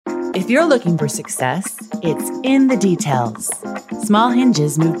If you're looking for success, it's in the details. Small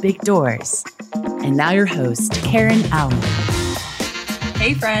hinges move big doors. And now your host, Karen Allen.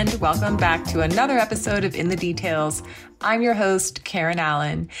 Hey friend, welcome back to another episode of In the Details. I'm your host, Karen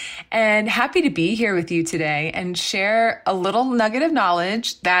Allen, and happy to be here with you today and share a little nugget of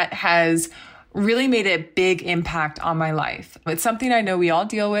knowledge that has really made a big impact on my life. It's something I know we all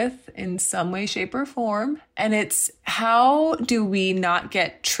deal with in some way, shape, or form. And it's how do we not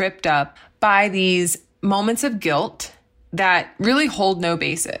get tripped up by these moments of guilt that really hold no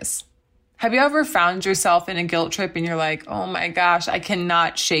basis? Have you ever found yourself in a guilt trip and you're like, oh my gosh, I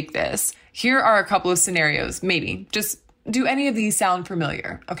cannot shake this? Here are a couple of scenarios, maybe. Just do any of these sound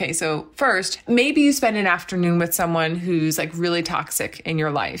familiar? Okay, so first, maybe you spend an afternoon with someone who's like really toxic in your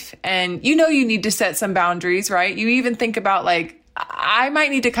life and you know you need to set some boundaries, right? You even think about like, I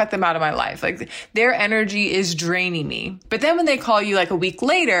might need to cut them out of my life. Like their energy is draining me. But then when they call you like a week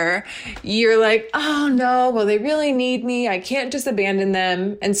later, you're like, oh no, well, they really need me. I can't just abandon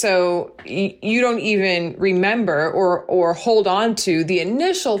them. And so you don't even remember or hold on to the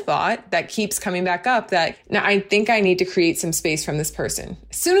initial thought that keeps coming back up that now I think I need to create some space from this person.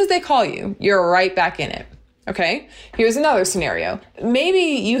 As soon as they call you, you're right back in it. Okay, here's another scenario. Maybe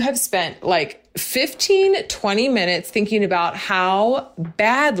you have spent like 15, 20 minutes thinking about how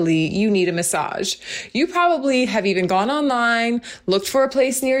badly you need a massage. You probably have even gone online, looked for a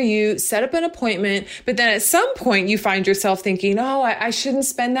place near you, set up an appointment, but then at some point you find yourself thinking, oh, I shouldn't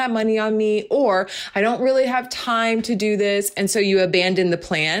spend that money on me, or I don't really have time to do this. And so you abandon the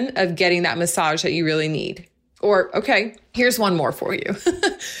plan of getting that massage that you really need. Or, okay, here's one more for you.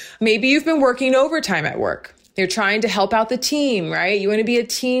 Maybe you've been working overtime at work. You're trying to help out the team, right? You want to be a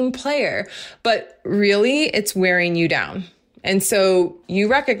team player, but really it's wearing you down. And so you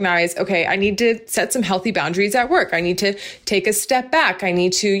recognize, okay, I need to set some healthy boundaries at work. I need to take a step back. I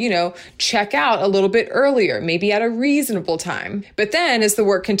need to, check out a little bit earlier, maybe at a reasonable time. But then as the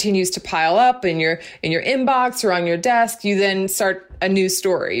work continues to pile up in your inbox or on your desk, you then start a new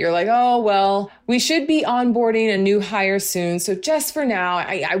story. You're like, oh, well, we should be onboarding a new hire soon. So just for now,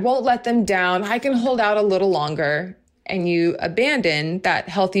 I won't let them down. I can hold out a little longer. And you abandon that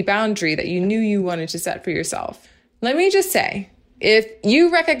healthy boundary that you knew you wanted to set for yourself. Let me just say, if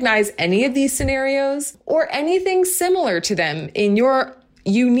you recognize any of these scenarios or anything similar to them in your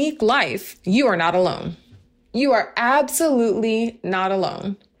unique life, you are not alone. You are absolutely not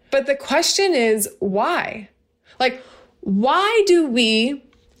alone. But the question is, why? Why do we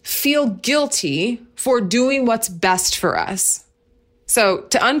feel guilty for doing what's best for us? So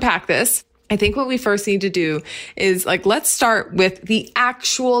to unpack this, I think what we first need to do is let's start with the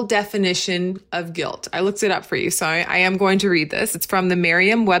actual definition of guilt. I looked it up for you, so I am going to read this. It's from the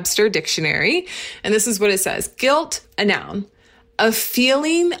Merriam-Webster Dictionary, and this is what it says. Guilt, a noun, a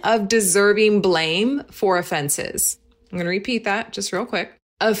feeling of deserving blame for offenses. I'm going to repeat that just real quick.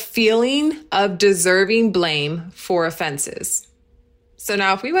 A feeling of deserving blame for offenses. So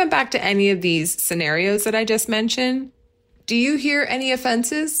now if we went back to any of these scenarios that I just mentioned, do you hear any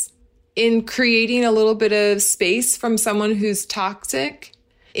offenses in creating a little bit of space from someone who's toxic,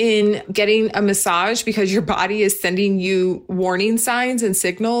 in getting a massage because your body is sending you warning signs and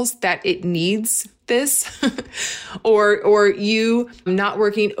signals that it needs this, or you not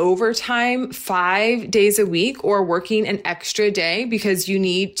working overtime 5 days a week or working an extra day because you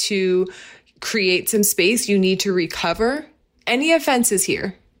need to create some space, you need to recover? Any offenses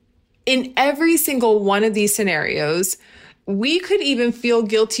here? In every single one of these scenarios, we could even feel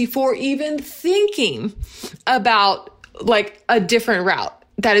guilty for even thinking about a different route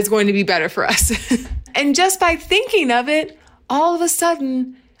that is going to be better for us. And just by thinking of it, all of a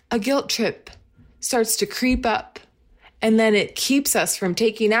sudden, a guilt trip starts to creep up. And then it keeps us from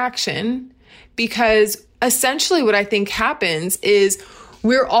taking action because essentially what I think happens is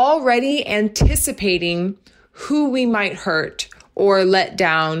we're already anticipating who we might hurt or let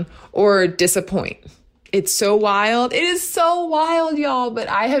down or disappoint. It's so wild. It is so wild, y'all. But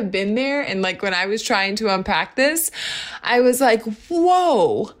I have been there. And when I was trying to unpack this, I was like,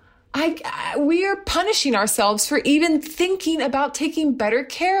 whoa, we are punishing ourselves for even thinking about taking better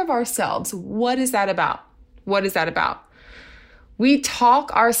care of ourselves. What is that about? What is that about? We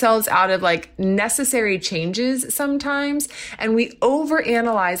talk ourselves out of necessary changes sometimes, and we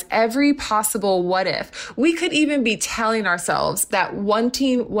overanalyze every possible what if. We could even be telling ourselves that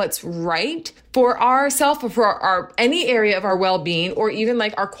wanting what's right for ourselves or for any area of our well-being, or even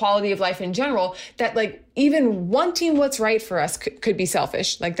our quality of life in general, that even wanting what's right for us could be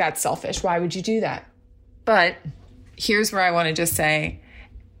selfish. That's selfish. Why would you do that? But here's where I want to just say,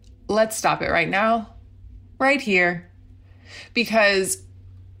 let's stop it right now, right here. Because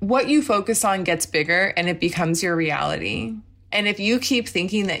what you focus on gets bigger and it becomes your reality. And if you keep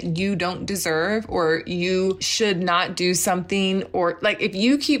thinking that you don't deserve or you should not do something, or like if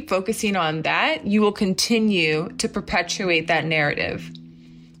you keep focusing on that, you will continue to perpetuate that narrative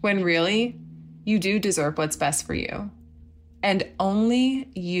when really you do deserve what's best for you. And only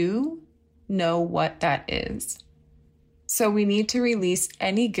you know what that is. So we need to release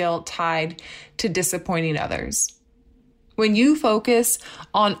any guilt tied to disappointing others. When you focus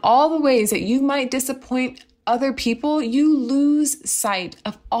on all the ways that you might disappoint other people, you lose sight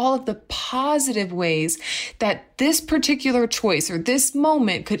of all of the positive ways that this particular choice or this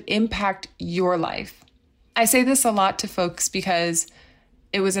moment could impact your life. I say this a lot to folks because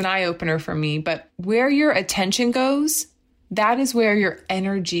it was an eye-opener for me, but where your attention goes, that is where your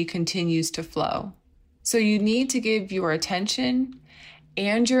energy continues to flow. So you need to give your attention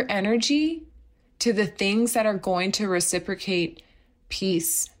and your energy to the things that are going to reciprocate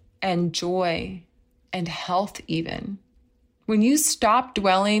peace and joy and health even. When you stop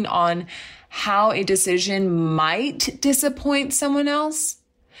dwelling on how a decision might disappoint someone else,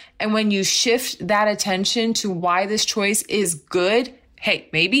 and when you shift that attention to why this choice is good, hey,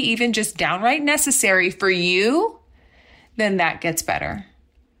 maybe even just downright necessary for you, then that gets better.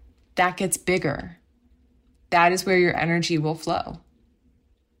 That gets bigger. That is where your energy will flow.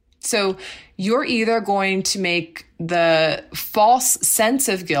 So you're either going to make the false sense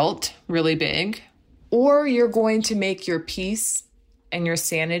of guilt really big, or you're going to make your peace and your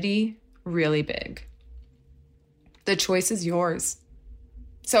sanity really big. The choice is yours.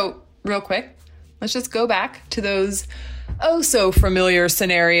 So real quick, let's just go back to those oh so familiar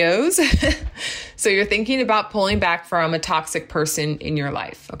scenarios. So you're thinking about pulling back from a toxic person in your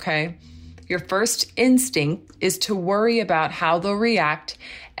life, okay? Your first instinct is to worry about how they'll react,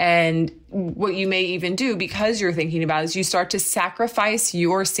 and what you may even do because you're thinking about it is you start to sacrifice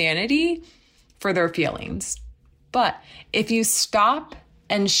your sanity for their feelings. But if you stop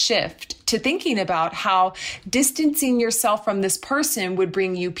and shift to thinking about how distancing yourself from this person would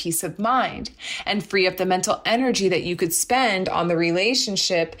bring you peace of mind and free up the mental energy that you could spend on the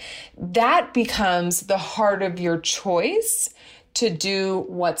relationship, that becomes the heart of your choice to do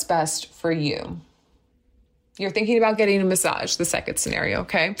what's best for you. You're thinking about getting a massage, the second scenario,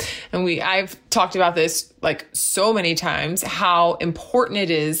 okay? And I've talked about this like so many times, how important it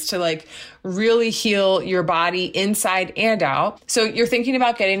is to like really heal your body inside and out. So you're thinking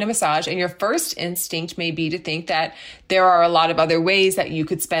about getting a massage, and your first instinct may be to think that there are a lot of other ways that you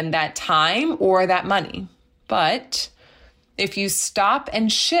could spend that time or that money. But if you stop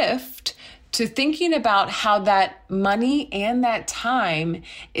and shift to thinking about how that money and that time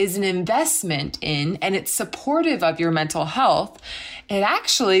is an investment in, and it's supportive of your mental health, it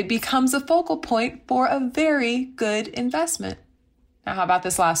actually becomes a focal point for a very good investment. Now, how about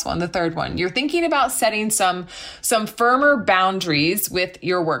this last one, the third one? You're thinking about setting some firmer boundaries with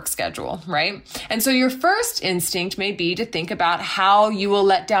your work schedule, right? And so your first instinct may be to think about how you will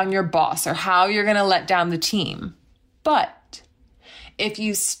let down your boss or how you're going to let down the team. But if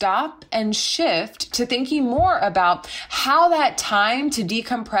you stop and shift to thinking more about how that time to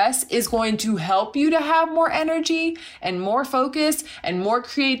decompress is going to help you to have more energy and more focus and more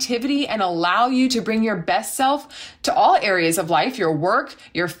creativity and allow you to bring your best self to all areas of life, your work,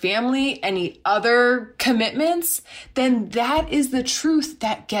 your family, any other commitments, then that is the truth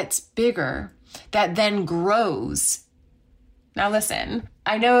that gets bigger, that then grows. Now listen,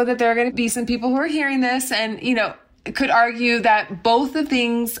 I know that there are going to be some people who are hearing this and, could argue that both the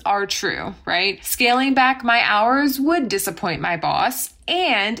things are true, right? Scaling back my hours would disappoint my boss,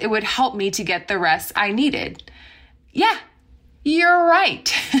 and it would help me to get the rest I needed. Yeah, you're right.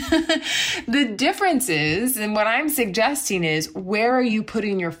 The difference is, and what I'm suggesting is, where are you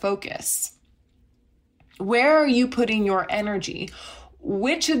putting your focus? Where are you putting your energy?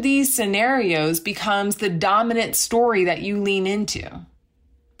 Which of these scenarios becomes the dominant story that you lean into?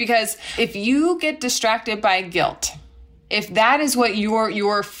 Because if you get distracted by guilt, if that is what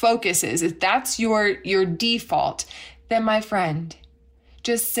your focus is, if that's your default, then my friend,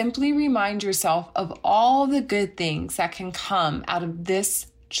 just simply remind yourself of all the good things that can come out of this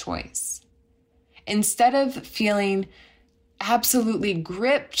choice. Instead of feeling absolutely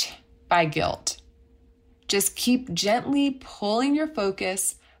gripped by guilt, just keep gently pulling your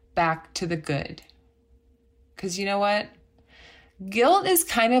focus back to the good. Because you know what? Guilt is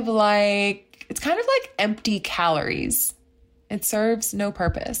kind of like empty calories. It serves no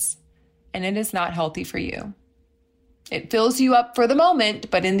purpose, and it is not healthy for you. It fills you up for the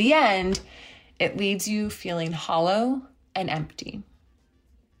moment, but in the end, it leaves you feeling hollow and empty.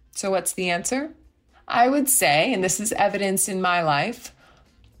 So what's the answer? I would say, and this is evidence in my life,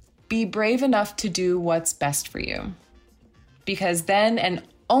 be brave enough to do what's best for you. Because then and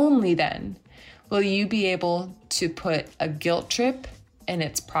only then will you be able to put a guilt trip in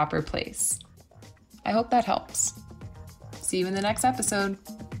its proper place. I hope that helps. See you in the next episode.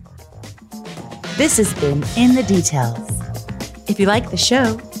 This has been In the Details. If you like the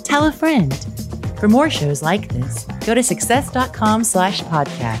show, tell a friend. For more shows like this, go to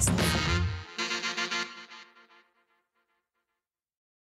success.com/podcast.